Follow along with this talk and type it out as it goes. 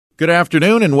Good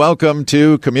afternoon and welcome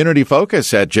to Community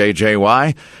Focus at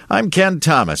JJY. I'm Ken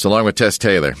Thomas along with Tess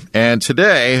Taylor. And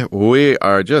today we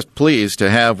are just pleased to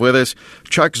have with us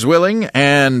Chuck Zwilling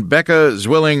and Becca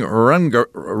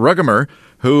Zwilling-Rugemer,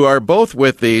 who are both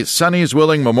with the Sonny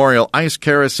Zwilling Memorial Ice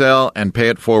Carousel and Pay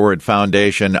It Forward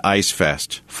Foundation Ice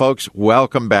Fest. Folks,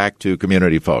 welcome back to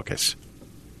Community Focus.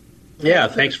 Yeah,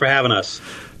 thanks for having us.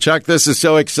 Chuck, this is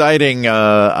so exciting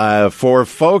for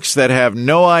folks that have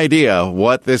no idea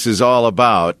what this is all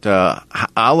about.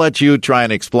 I'll let you try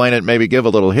and explain it, maybe give a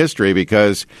little history,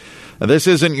 because this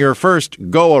isn't your first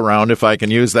go-around, if I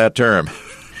can use that term.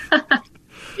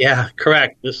 Yeah,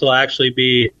 correct. This will actually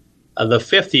be the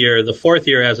fifth year. The fourth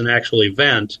year as an actual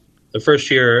event. The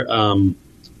first year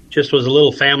just was a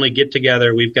little family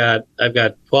get-together. I've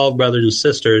got 12 brothers and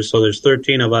sisters, so there's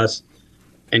 13 of us.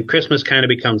 And Christmas kind of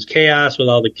becomes chaos with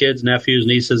all the kids, nephews,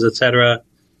 nieces, etc.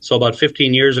 So about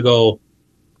 15 years ago,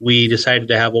 we decided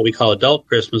to have what we call adult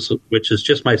Christmas, which is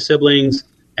just my siblings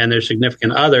and their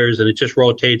significant others. And it just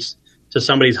rotates to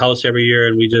somebody's house every year.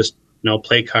 And we just,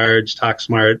 play cards, talk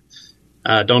smart,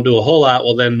 don't do a whole lot.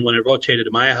 Well, then when it rotated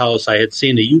to my house, I had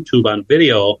seen the YouTube on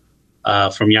video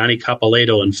from Yanni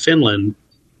Capaleto in Finland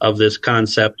of this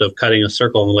concept of cutting a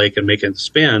circle in the lake and making it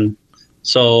spin.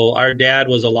 So our dad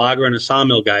was a logger and a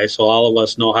sawmill guy, so all of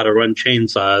us know how to run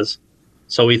chainsaws.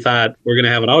 So we thought we're going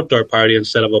to have an outdoor party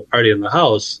instead of a party in the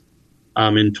house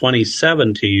in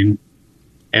 2017.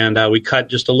 And we cut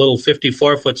just a little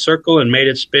 54-foot circle and made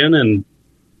it spin, and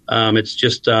it's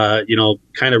just,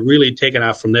 kind of really taken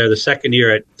off from there. The second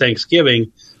year at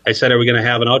Thanksgiving, I said, are we going to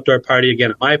have an outdoor party again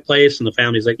at my place? And the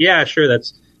family's like, yeah, sure,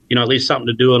 that's, at least something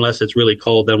to do. Unless it's really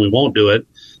cold, then we won't do it.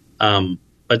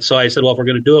 But so I said, well, if we're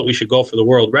going to do it, we should go for the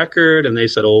world record. And they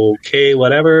said, okay,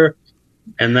 whatever.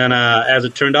 And then as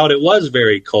it turned out, it was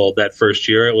very cold that first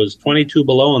year. It was 22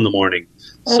 below in the morning.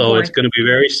 So it's going to be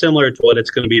very similar to what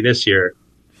it's going to be this year.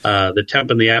 The temp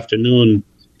in the afternoon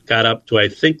got up to, I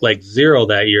think, like 0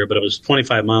 that year, but it was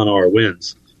 25-mile-an-hour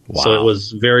winds. Wow. So it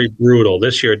was very brutal.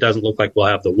 This year, it doesn't look like we'll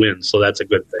have the wind, so that's a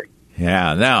good thing.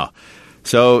 Yeah, now...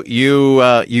 So you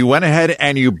went ahead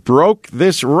and you broke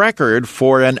this record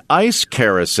for an ice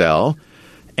carousel,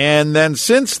 and then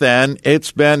since then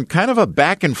it's been kind of a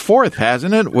back and forth,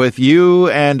 hasn't it, with you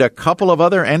and a couple of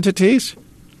other entities?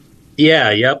 Yeah,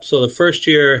 yep. So the first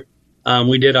year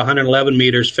we did 111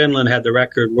 meters. Finland had the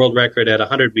world record at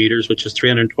 100 meters, which is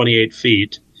 328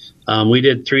 feet. We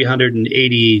did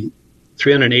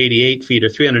 388 feet or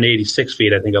 386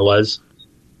 feet, I think it was.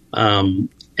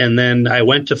 And then I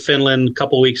went to Finland a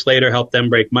couple weeks later, helped them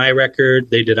break my record.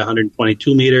 They did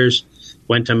 122 meters.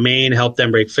 Went to Maine, helped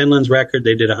them break Finland's record.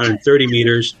 They did 130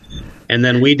 meters. And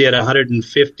then we did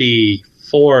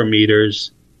 154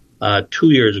 meters 2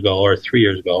 years ago or 3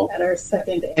 years ago. At our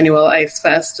second annual Ice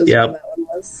Fest is when that one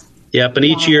was. Yep, and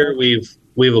each year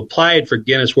we've applied for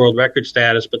Guinness World Record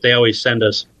status, but they always send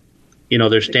us,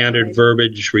 their standard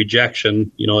verbiage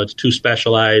rejection. It's too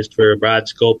specialized for a broad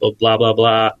scope of blah, blah,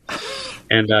 blah.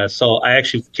 And so I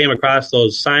actually came across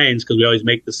those signs because we always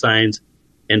make the signs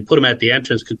and put them at the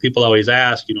entrance because people always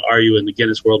ask, are you in the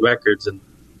Guinness World Records? And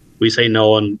we say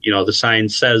no, and, the sign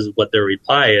says what their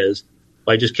reply is.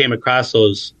 But I just came across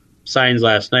those signs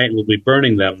last night and we'll be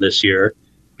burning them this year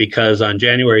because on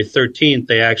January 13th,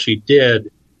 they actually did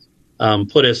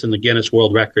put us in the Guinness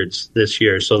World Records this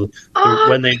year. So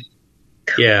when they,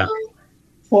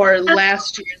 for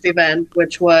last year's event,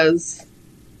 which was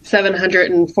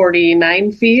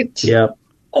 749 feet. Yep.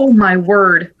 Oh, my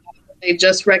word. They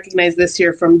just recognized this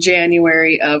year from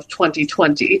January of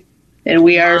 2020. And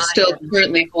we are still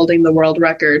currently holding the world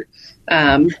record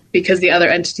because the other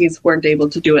entities weren't able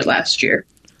to do it last year.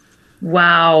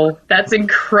 Wow. That's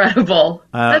incredible.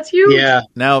 That's huge. Yeah.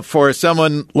 Now, for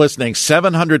someone listening,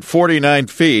 749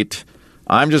 feet,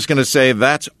 I'm just going to say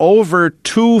that's over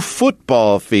 2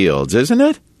 football fields, isn't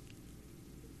it?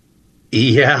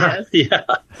 Yeah, yes. Yeah.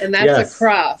 And that's a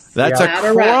cross. That's a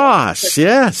cross,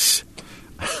 yes.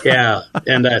 Yeah,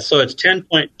 and so it's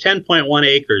 10.1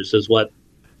 acres is what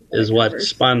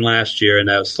spun last year, and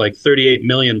that was like 38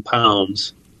 million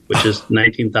pounds, which is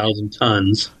 19,000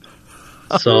 tons.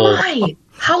 So, why?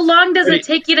 How long does it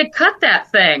take you to cut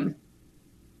that thing?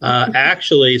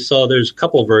 Actually, so there's a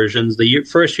couple versions. The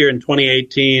first year in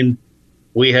 2018,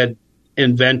 we had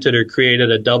invented or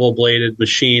created a double-bladed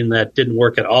machine that didn't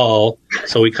work at all,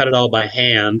 so we cut it all by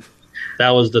hand.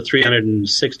 That was the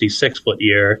 366-foot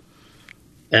year.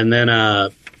 And then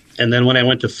when I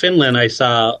went to Finland, I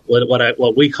saw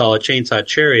what we call a chainsaw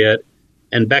chariot,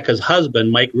 and Becca's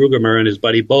husband, Mike Rugemer, and his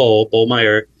buddy Bo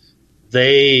Meyer,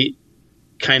 they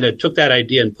kind of took that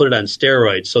idea and put it on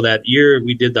steroids. So that year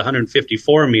we did the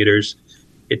 154 meters,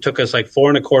 it took us like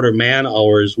 4.25 man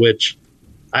hours, which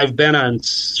I've been on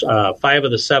 5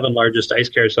 of the 7 largest ice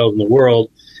carousels in the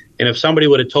world. And if somebody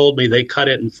would have told me they cut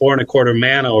it in 4.25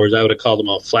 man hours, I would have called them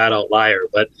a flat out liar.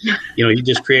 But, he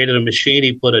just created a machine.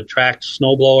 He put a tracked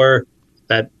snowblower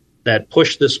that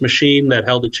pushed this machine that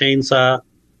held a chainsaw.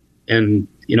 And,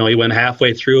 he went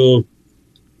halfway through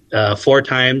 4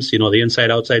 times, the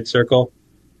inside-outside circle.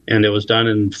 And it was done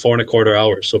in 4.25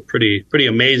 hours. So pretty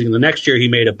amazing. The next year he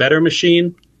made a better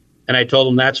machine. And I told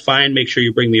him, that's fine. Make sure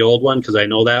you bring the old one because I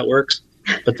know that works.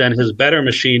 But then his better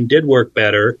machine did work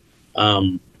better.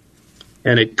 And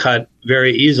it cut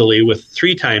very easily with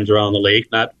 3 times around the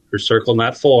lake, not per circle,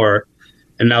 not 4.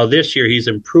 And now this year he's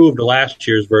improved last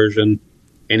year's version,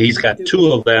 and he's got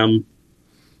 2 of them.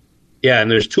 Yeah,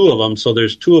 and there's 2 of them. So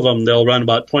there's 2 of them. They'll run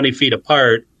about 20 feet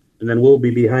apart, and then we'll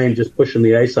be behind just pushing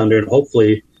the ice under. And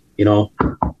hopefully,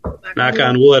 knock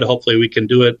on wood, hopefully we can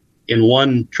do it in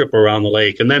one trip around the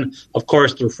lake. And then, of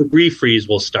course, the refreeze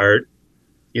will start,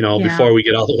 before we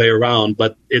get all the way around.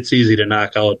 But it's easy to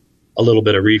knock out a little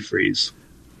bit of refreeze.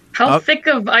 How thick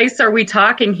of ice are we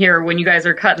talking here when you guys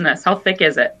are cutting this? How thick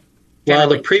is it? Well,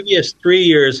 the previous 3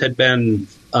 years had been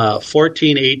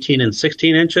 14, 18, and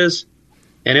 16 inches.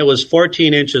 And it was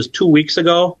 14 inches 2 weeks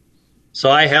ago.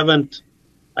 So I haven't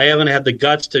had the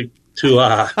guts to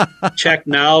check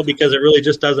now because it really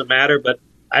just doesn't matter. But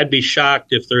I'd be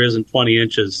shocked if there isn't 20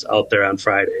 inches out there on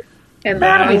Friday. And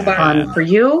that'll be fun for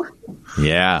you.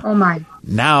 Yeah. Oh, my.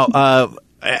 Now,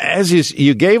 as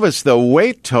you gave us the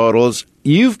weight totals,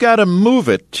 you've got to move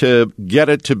it to get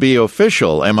it to be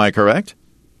official. Am I correct?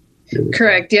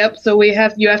 Correct. Yep. So you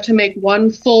have to make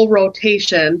one full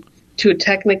rotation to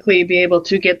technically be able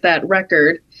to get that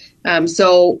record.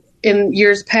 So in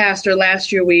years past or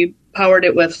last year, we powered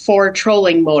it with 4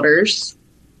 trolling motors,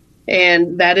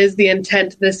 and that is the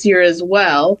intent this year as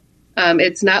well.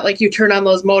 It's not like you turn on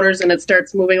those motors and it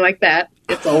starts moving like that.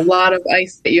 It's a lot of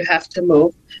ice that you have to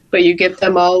move, but you get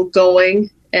them all going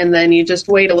and then you just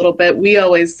wait a little bit. We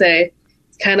always say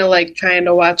it's kind of like trying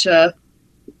to watch a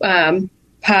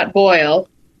pot boil.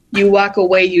 You walk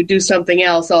away, you do something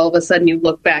else, all of a sudden you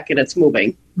look back and it's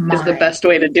moving. Is the best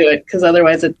way to do it, because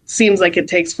otherwise it seems like it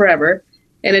takes forever.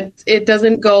 And it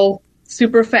doesn't go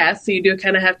super fast, so you do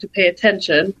kind of have to pay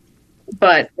attention.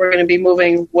 But we're going to be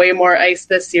moving way more ice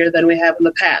this year than we have in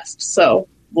the past, so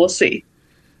we'll see.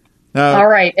 All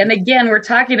right. And again, we're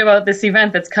talking about this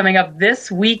event that's coming up this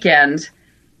weekend.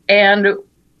 And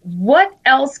what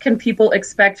else can people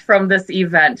expect from this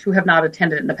event who have not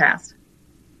attended in the past?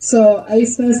 So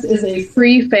Ice Fest is a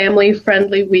free,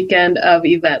 family-friendly weekend of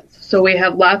events. So we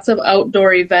have lots of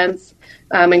outdoor events,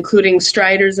 including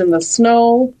striders in the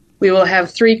snow. We will have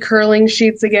 3 curling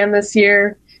sheets again this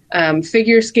year,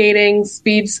 figure skating,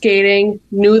 speed skating.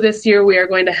 New this year, we are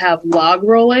going to have log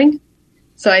rolling.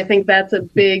 So I think that's a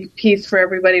big piece for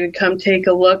everybody to come take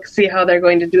a look, see how they're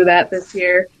going to do that this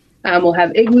year. We'll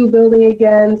have igloo building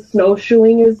again.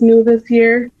 Snowshoeing is new this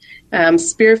year.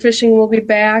 Spearfishing will be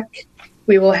back.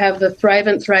 We will have the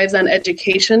Thrivent Thrives on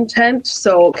Education tent.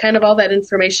 So kind of all that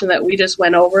information that we just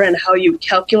went over and how you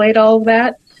calculate all of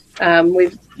that.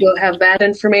 We'll have that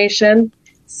information.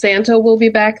 Santa will be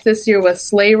back this year with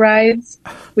sleigh rides.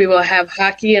 We will have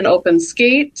hockey and open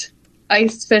skate,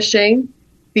 ice fishing.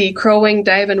 The Crow Wing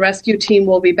Dive and Rescue team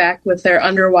will be back with their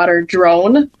underwater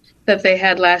drone that they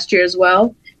had last year as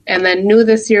well. And then new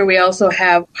this year, we also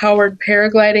have powered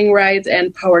paragliding rides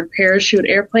and powered parachute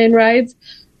airplane rides.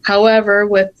 However,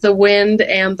 with the wind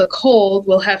and the cold,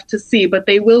 we'll have to see, but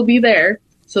they will be there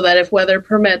so that if weather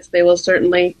permits, they will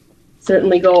certainly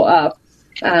go up.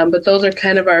 But those are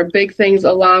kind of our big things,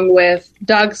 along with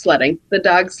dog sledding. The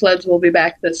dog sleds will be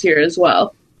back this year as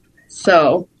well.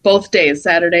 So both days,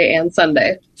 Saturday and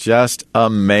Sunday. Just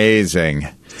amazing.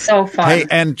 So fun. Hey,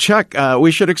 and Chuck,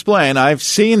 we should explain, I've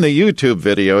seen the YouTube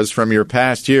videos from your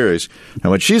past years, and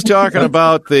when she's talking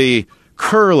about the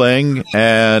curling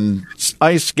and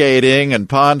ice skating and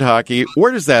pond hockey,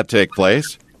 where does that take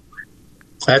place?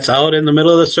 That's out in the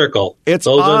middle of the circle. Those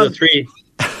are the 3.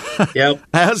 Yep.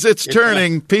 As it's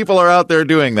turning, people are out there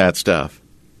doing that stuff.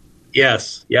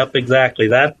 Yes. Yep, exactly.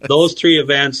 Those 3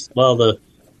 events, well, the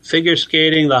figure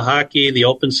skating, the hockey, the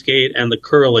open skate, and the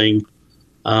curling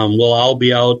will all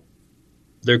be out.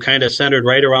 They're kind of centered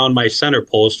right around my center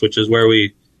post, which is where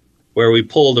we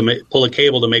pull a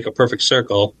cable to make a perfect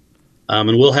circle.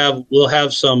 And we'll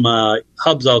have some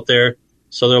hubs out there,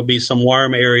 so there'll be some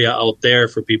warm area out there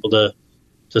for people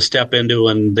to step into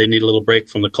when they need a little break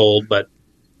from the cold. But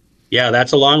yeah,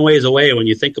 that's a long ways away when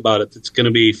you think about it. It's going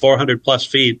to be 400 plus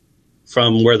feet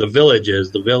from where the village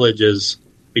is. The village is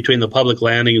between the public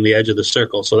landing and the edge of the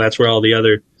circle, so that's where all the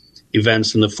other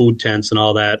events and the food tents and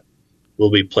all that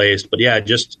will be placed. But yeah,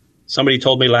 just somebody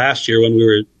told me last year when we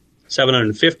were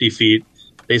 750 feet,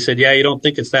 they said, yeah, you don't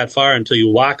think it's that far until you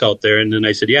walk out there. And then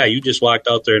I said, yeah, you just walked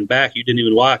out there and back. You didn't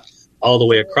even walk all the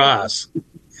way across.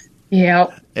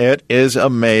 Yeah. It is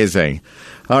amazing.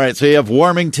 All right, so you have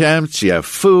warming temps, you have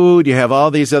food, you have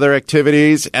all these other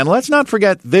activities. And let's not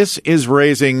forget, this is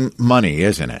raising money,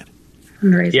 isn't it?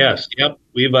 Yes, yep.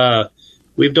 We've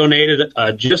donated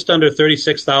just under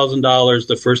 $36,000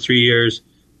 the first 3 years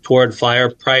toward Flyer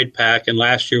Pride Pack. And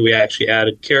last year we actually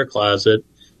added Care Closet.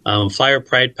 Flyer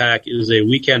Pride Pack is a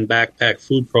weekend backpack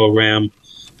food program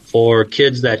for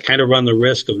kids that kind of run the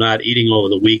risk of not eating over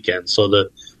the weekend. So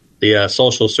the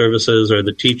social services or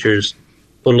the teachers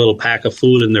put a little pack of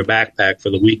food in their backpack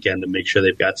for the weekend to make sure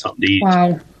they've got something to eat.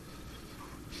 Wow.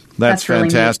 That's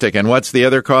fantastic. Really and what's the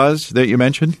other cause that you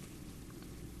mentioned?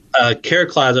 Care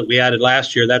Closet we added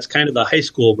last year. That's kind of the high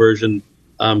school version.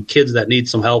 Kids that need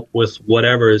some help with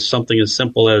whatever is something as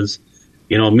simple as,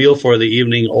 a meal for the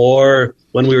evening. Or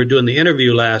when we were doing the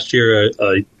interview last year,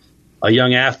 a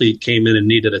young athlete came in and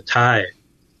needed a tie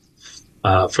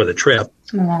for the trip.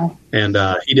 Wow. And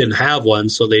he didn't have one,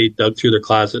 so they dug through their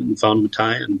closet and found him a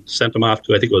tie and sent him off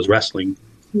to, I think it was wrestling.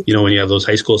 When you have those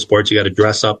high school sports, you got to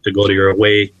dress up to go to your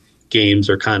away games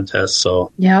or contests.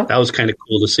 So that was kind of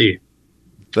cool to see.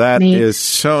 That is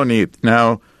so neat.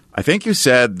 Now, I think you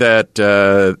said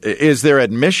that, is there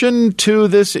admission to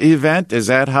this event? Is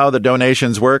that how the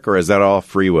donations work, or is that all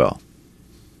free will?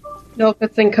 Nope,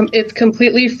 it's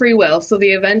completely free will. So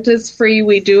the event is free.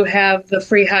 We do have the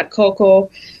free hot cocoa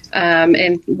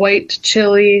and white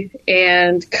chili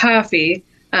and coffee,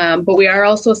 but we are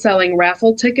also selling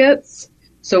raffle tickets.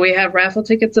 So we have raffle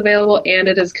tickets available, and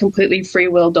it is completely free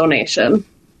will donation.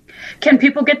 Can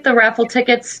people get the raffle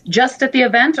tickets just at the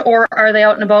event, or are they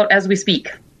out and about as we speak?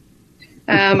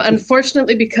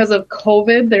 Unfortunately, because of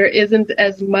COVID, there isn't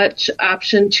as much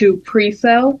option to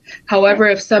pre-sell. However,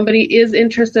 if somebody is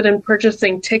interested in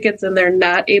purchasing tickets and they're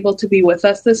not able to be with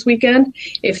us this weekend,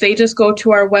 if they just go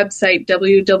to our website,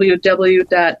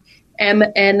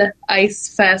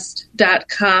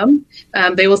 www.mnicefest.com,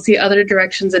 they will see other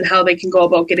directions in how they can go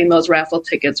about getting those raffle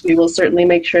tickets. We will certainly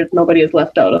make sure nobody is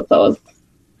left out of those.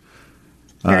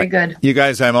 Very good. You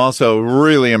guys, I'm also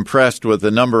really impressed with the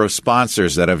number of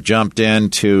sponsors that have jumped in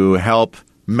to help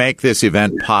make this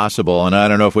event possible. And I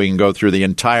don't know if we can go through the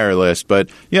entire list,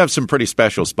 but you have some pretty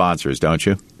special sponsors, don't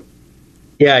you?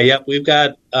 Yeah. We've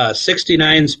got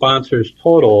 69 sponsors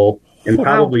total, and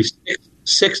probably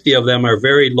 60 of them are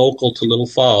very local to Little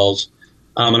Falls.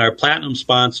 And our platinum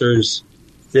sponsors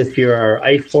this year are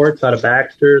Ice Sports out of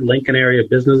Baxter, Lincoln Area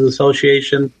Business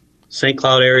Association, St.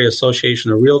 Cloud Area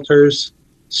Association of Realtors,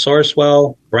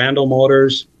 Sourcewell, Brandel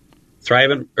Motors,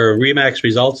 Thrivent or Remax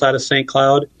Results out of St.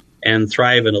 Cloud, and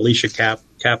Thrive and Alicia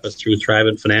Kappas through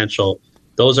Thrivent Financial.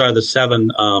 Those are the 7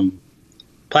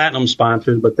 platinum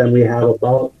sponsors, but then we have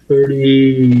about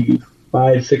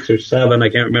 35, 6 or 7, I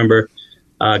can't remember,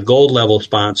 gold level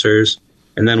sponsors,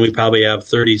 and then we probably have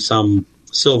 30-some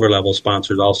silver level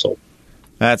sponsors also.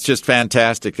 That's just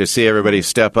fantastic to see everybody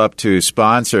step up to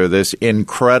sponsor this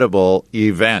incredible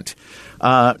event.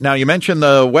 Now, you mentioned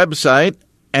the website,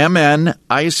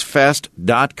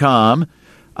 mnicefest.com.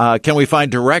 Can we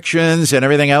find directions and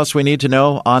everything else we need to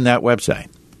know on that website?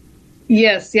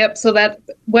 Yes, yep. So that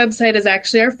website is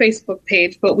actually our Facebook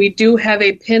page, but we do have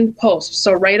a pinned post.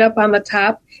 So right up on the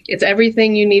top, it's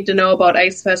everything you need to know about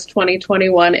IceFest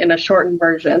 2021 in a shortened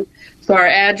version. So our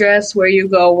address, where you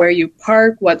go, where you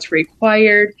park, what's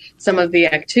required, some of the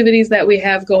activities that we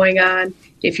have going on.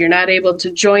 If you're not able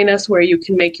to join us, where you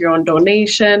can make your own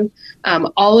donation.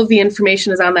 All of the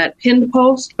information is on that pinned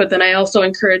post, but then I also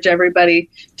encourage everybody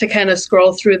to kind of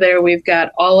scroll through there. We've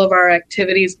got all of our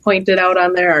activities pointed out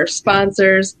on there, our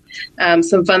sponsors,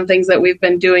 some fun things that we've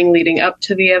been doing leading up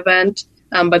to the event.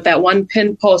 But that one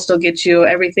pinned post will get you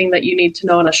everything that you need to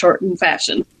know in a shortened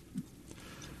fashion.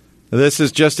 This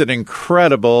is just an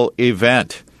incredible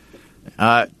event.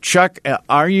 Chuck,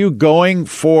 are you going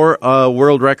for a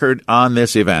world record on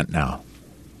this event now?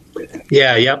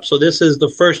 Yeah, yep. So this is the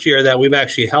first year that we've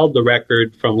actually held the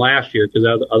record from last year, because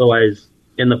otherwise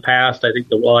in the past, I think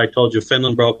I told you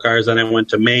Finland broke ours, and I went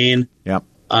to Maine. Yep.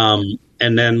 And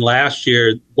then last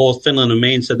year, both Finland and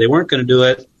Maine said they weren't going to do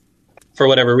it for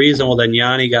whatever reason. Well, then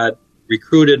Yanni got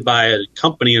recruited by a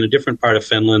company in a different part of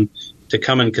Finland to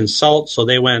come and consult. So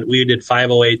we did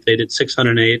 508, they did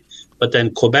 608. But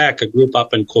then Quebec, a group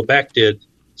up in Quebec, did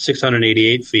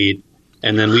 688 feet,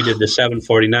 and then we did the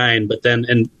 749. But then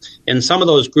in some of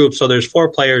those groups, so there's 4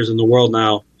 players in the world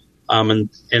now, and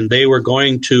they were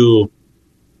going to,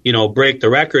 break the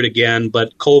record again,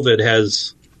 but COVID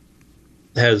has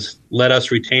has let us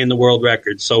retain the world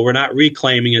record. So we're not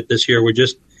reclaiming it this year. We're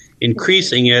just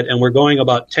increasing it, and we're going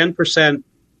about 10%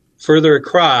 further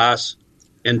across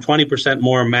and 20%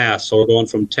 more mass. So we're going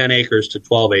from 10 acres to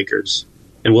 12 acres.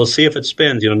 And we'll see if it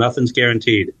spins. Nothing's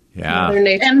guaranteed. Yeah.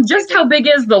 And just how big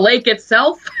is the lake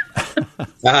itself?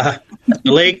 The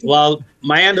lake, well,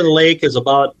 my end of the lake is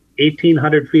about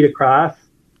 1,800 feet across.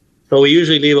 So we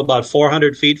usually leave about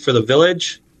 400 feet for the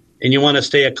village, and you want to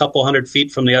stay a couple hundred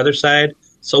feet from the other side.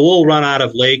 So we'll run out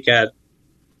of lake at,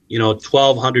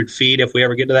 1,200 feet if we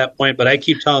ever get to that point. But I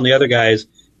keep telling the other guys,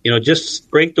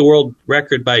 just break the world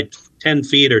record by 10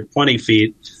 feet or 20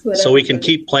 feet so we can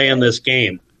keep playing this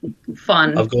game.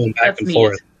 Fun. Of going back That's and neat.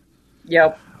 forth.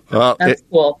 Yep. Well, That's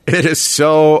cool. It is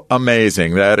so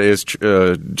amazing. That is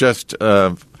just,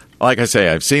 like I say,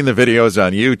 I've seen the videos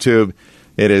on YouTube.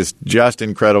 It is just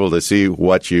incredible to see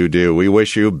what you do. We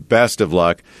wish you best of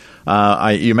luck.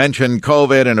 You mentioned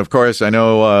COVID, and of course, I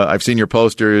know I've seen your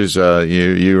posters.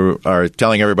 You are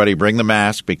telling everybody bring the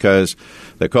mask because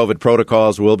the COVID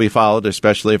protocols will be followed,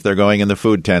 especially if they're going in the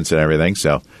food tents and everything.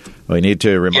 So we need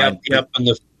to remind. Yep. And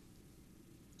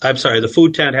the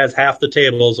food tent has half the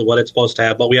tables of what it's supposed to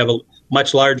have, but we have a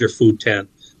much larger food tent,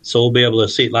 so we'll be able to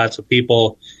seat lots of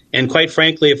people. And quite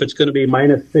frankly, if it's going to be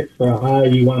 -6 for a high,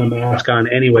 you want a mask on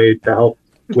anyway to help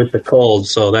with the cold.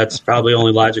 So that's probably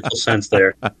only logical sense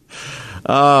there.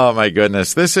 Oh, my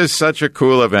goodness. This is such a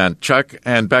cool event. Chuck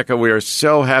and Becca, we are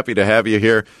so happy to have you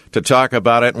here to talk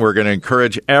about it, and we're going to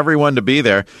encourage everyone to be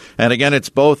there. And again, it's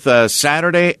both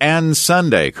Saturday and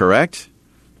Sunday, correct?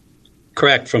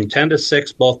 Correct, from 10 to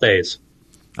 6 both days.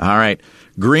 All right.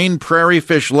 Green Prairie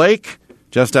Fish Lake,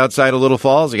 just outside of Little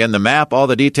Falls. Again, the map, all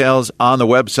the details on the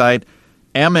website,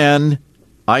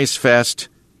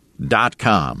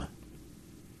 mnicefest.com.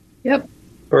 Yep.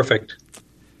 Perfect.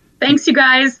 Thanks, you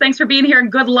guys. Thanks for being here,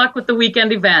 and good luck with the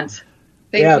weekend event.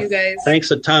 Thank you, guys. Thanks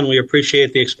a ton. We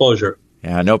appreciate the exposure.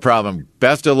 Yeah, no problem.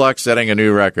 Best of luck setting a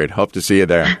new record. Hope to see you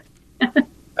there.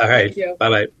 All right.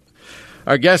 Bye-bye.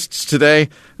 Our guests today,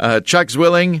 Chuck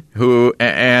Zwilling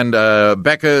and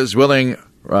Becca Zwilling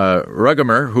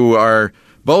Rugemer, who are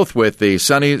both with the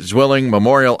Sonny Zwilling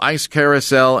Memorial Ice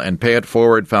Carousel and Pay It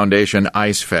Forward Foundation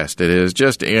Ice Fest. It is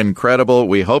just incredible.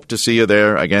 We hope to see you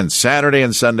there again Saturday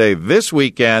and Sunday this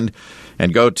weekend.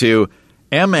 And go to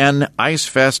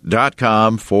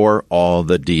mnicefest.com for all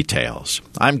the details.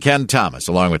 I'm Ken Thomas,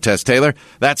 along with Tess Taylor.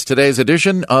 That's today's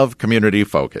edition of Community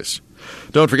Focus.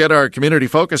 Don't forget our Community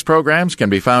Focus programs can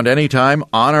be found anytime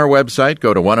on our website.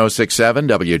 Go to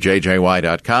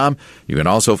 1067wjjy.com. You can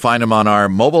also find them on our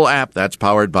mobile app that's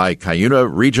powered by Cuyuna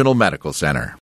Regional Medical Center.